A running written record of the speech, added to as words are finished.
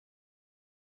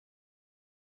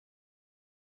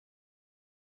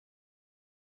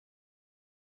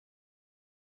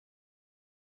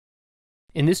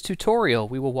In this tutorial,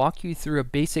 we will walk you through a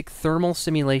basic thermal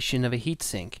simulation of a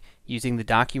heatsink using the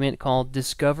document called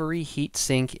Discovery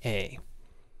Heatsink A.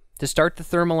 To start the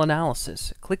thermal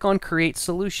analysis, click on Create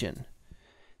Solution.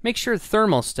 Make sure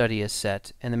Thermal Study is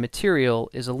set and the material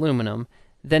is aluminum,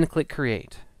 then click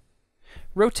Create.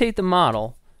 Rotate the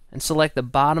model and select the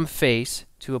bottom face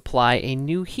to apply a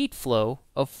new heat flow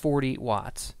of 40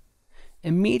 watts.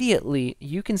 Immediately,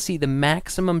 you can see the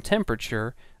maximum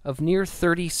temperature of near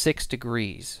 36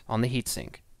 degrees on the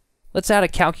heatsink. Let's add a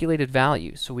calculated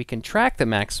value so we can track the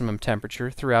maximum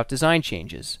temperature throughout design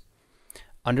changes.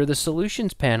 Under the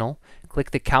Solutions panel,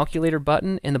 click the Calculator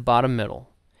button in the bottom middle.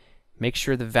 Make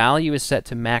sure the value is set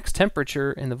to max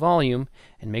temperature in the volume,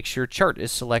 and make sure Chart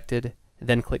is selected,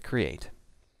 then click Create.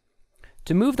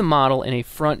 To move the model in a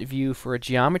front view for a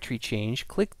geometry change,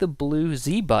 click the blue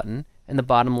Z button in the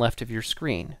bottom left of your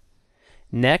screen.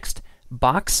 Next,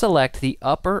 box select the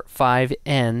upper 5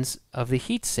 ends of the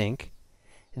heatsink,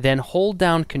 then hold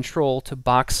down Control to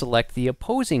box select the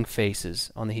opposing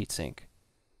faces on the heatsink.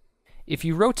 If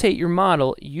you rotate your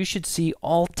model, you should see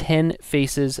all 10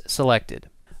 faces selected.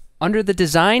 Under the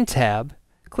Design tab,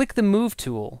 click the Move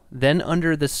tool, then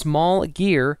under the Small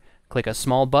Gear, click a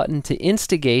small button to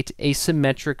instigate a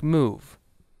symmetric move.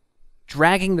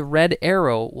 Dragging the red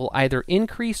arrow will either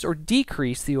increase or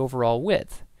decrease the overall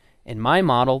width. In my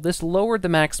model, this lowered the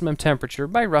maximum temperature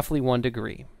by roughly 1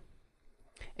 degree.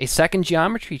 A second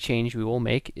geometry change we will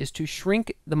make is to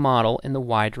shrink the model in the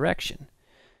Y direction.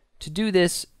 To do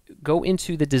this, go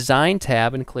into the Design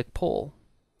tab and click Pull.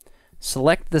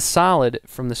 Select the solid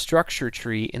from the structure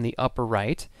tree in the upper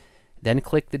right, then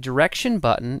click the Direction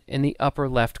button in the upper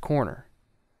left corner.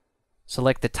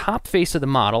 Select the top face of the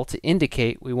model to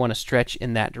indicate we want to stretch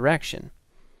in that direction.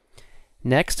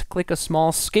 Next, click a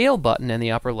small Scale button in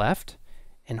the upper left,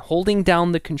 and holding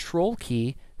down the Control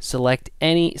key, select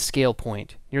any scale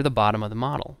point near the bottom of the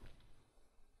model.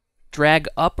 Drag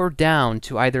up or down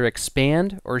to either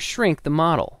expand or shrink the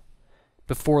model.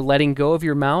 Before letting go of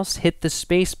your mouse, hit the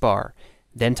space bar,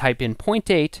 then type in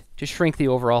 0.8 to shrink the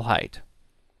overall height.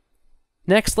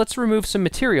 Next, let's remove some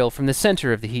material from the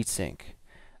center of the heatsink.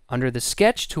 Under the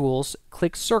Sketch tools,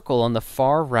 click Circle on the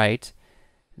far right,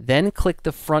 then click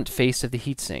the front face of the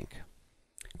heatsink.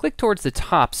 Click towards the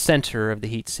top center of the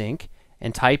heatsink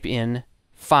and type in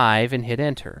 5 and hit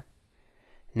Enter.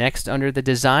 Next, under the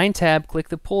Design tab, click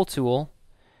the Pull tool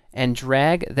and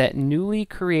drag that newly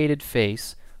created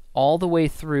face all the way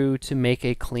through to make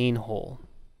a clean hole.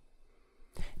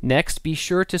 Next, be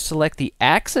sure to select the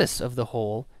axis of the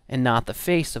hole and not the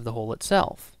face of the hole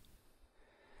itself.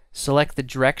 Select the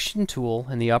Direction tool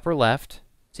in the upper left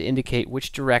to indicate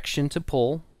which direction to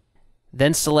pull,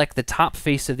 then select the top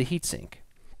face of the heatsink.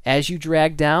 As you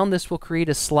drag down, this will create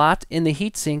a slot in the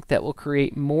heatsink that will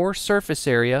create more surface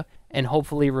area and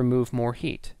hopefully remove more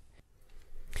heat.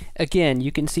 Again,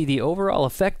 you can see the overall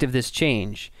effect of this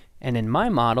change, and in my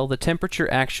model, the temperature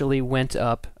actually went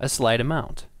up a slight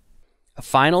amount. A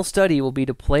final study will be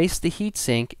to place the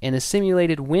heatsink in a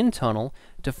simulated wind tunnel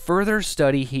to further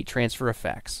study heat transfer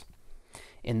effects.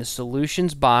 In the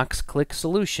Solutions box, click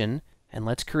Solution, and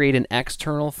let's create an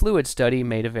external fluid study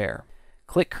made of air.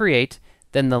 Click Create,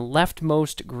 then the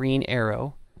leftmost green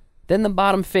arrow, then the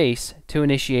bottom face to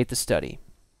initiate the study.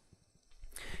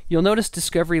 You'll notice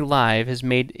Discovery Live has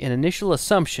made an initial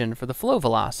assumption for the flow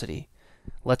velocity.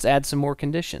 Let's add some more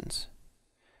conditions.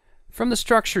 From the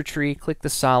structure tree, click the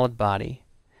solid body,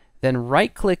 then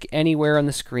right-click anywhere on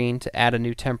the screen to add a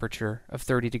new temperature of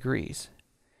 30 degrees.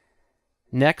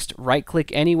 Next,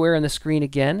 right-click anywhere on the screen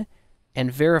again and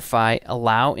verify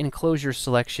Allow Enclosure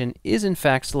Selection is in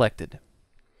fact selected.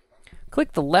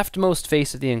 Click the leftmost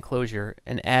face of the enclosure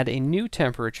and add a new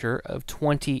temperature of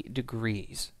 20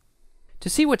 degrees. To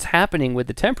see what's happening with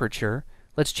the temperature,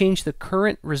 let's change the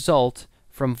current result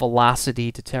from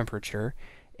velocity to temperature,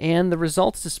 and the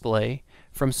results display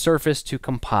from surface to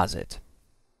composite.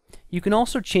 You can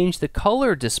also change the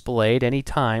color displayed any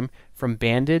time from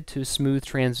banded to smooth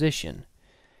transition.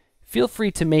 Feel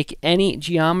free to make any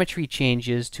geometry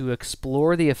changes to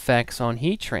explore the effects on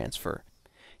heat transfer.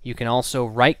 You can also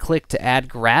right-click to add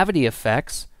gravity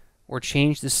effects or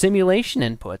change the simulation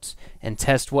inputs and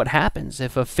test what happens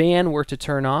if a fan were to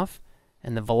turn off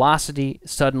and the velocity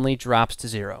suddenly drops to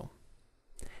 0.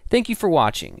 Thank you for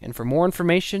watching, and for more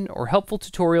information or helpful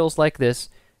tutorials like this,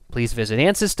 please visit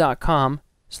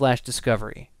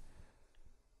ANSYS.com/discovery.